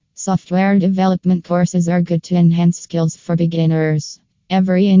Software development courses are good to enhance skills for beginners.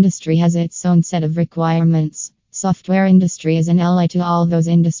 Every industry has its own set of requirements. Software industry is an ally to all those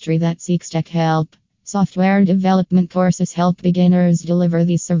industry that seeks tech help. Software development courses help beginners deliver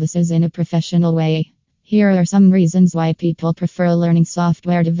these services in a professional way. Here are some reasons why people prefer learning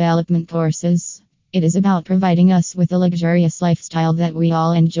software development courses. It is about providing us with a luxurious lifestyle that we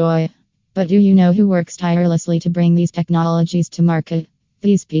all enjoy. But do you know who works tirelessly to bring these technologies to market?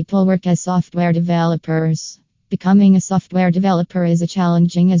 These people work as software developers. Becoming a software developer is a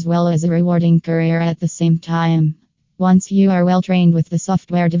challenging as well as a rewarding career at the same time. Once you are well trained with the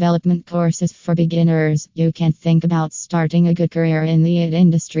software development courses for beginners, you can think about starting a good career in the IT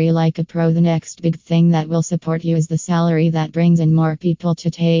industry like a pro. The next big thing that will support you is the salary that brings in more people to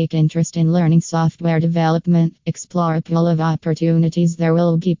take interest in learning software development. Explore a pool of opportunities. There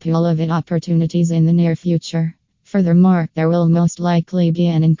will be pool of IT opportunities in the near future. Furthermore, there will most likely be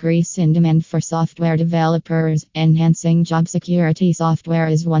an increase in demand for software developers. Enhancing job security software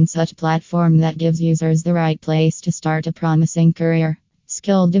is one such platform that gives users the right place to start a promising career.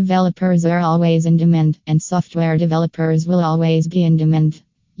 Skilled developers are always in demand, and software developers will always be in demand.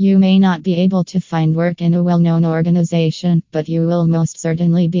 You may not be able to find work in a well-known organization, but you will most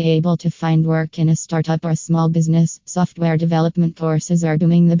certainly be able to find work in a startup or a small business. Software development courses are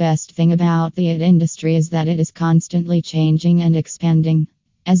booming. The best thing about the IT industry is that it is constantly changing and expanding.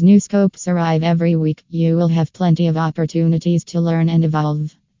 As new scopes arrive every week, you will have plenty of opportunities to learn and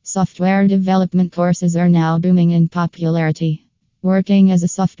evolve. Software development courses are now booming in popularity. Working as a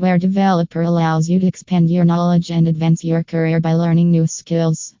software developer allows you to expand your knowledge and advance your career by learning new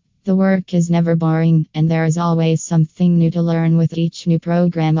skills. The work is never boring, and there is always something new to learn with each new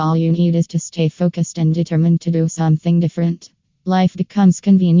program. All you need is to stay focused and determined to do something different. Life becomes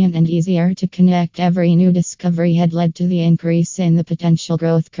convenient and easier to connect. Every new discovery had led to the increase in the potential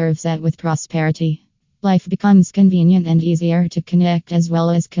growth curve set with prosperity. Life becomes convenient and easier to connect as well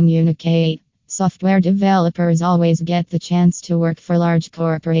as communicate. Software developers always get the chance to work for large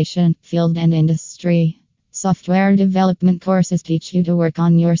corporation, field and industry. Software development courses teach you to work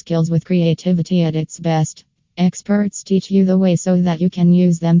on your skills with creativity at its best. Experts teach you the way so that you can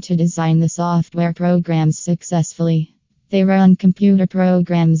use them to design the software programs successfully. They run computer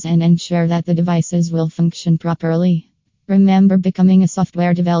programs and ensure that the devices will function properly. Remember, becoming a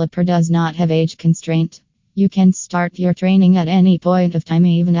software developer does not have age constraint. You can start your training at any point of time,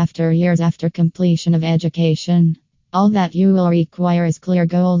 even after years after completion of education. All that you will require is clear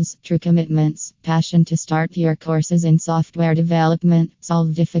goals, true commitments, passion to start your courses in software development.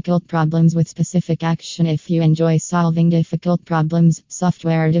 Solve difficult problems with specific action. If you enjoy solving difficult problems,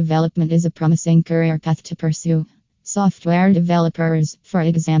 software development is a promising career path to pursue. Software developers, for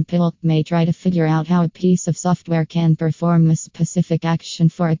example, may try to figure out how a piece of software can perform a specific action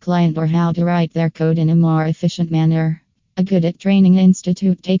for a client or how to write their code in a more efficient manner. A good IT training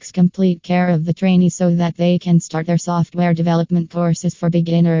institute takes complete care of the trainees so that they can start their software development courses for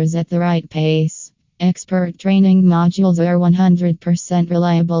beginners at the right pace. Expert training modules are 100%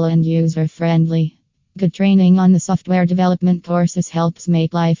 reliable and user-friendly. Good training on the software development courses helps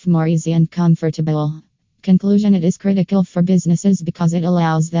make life more easy and comfortable. Conclusion: it is critical for businesses because it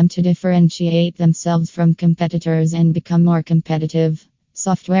allows them to differentiate themselves from competitors and become more competitive.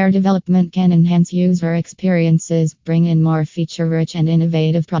 Software development can enhance user experiences, bring in more feature-rich and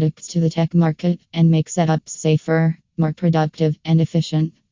innovative products to the tech market, and make setups safer, more productive, and efficient.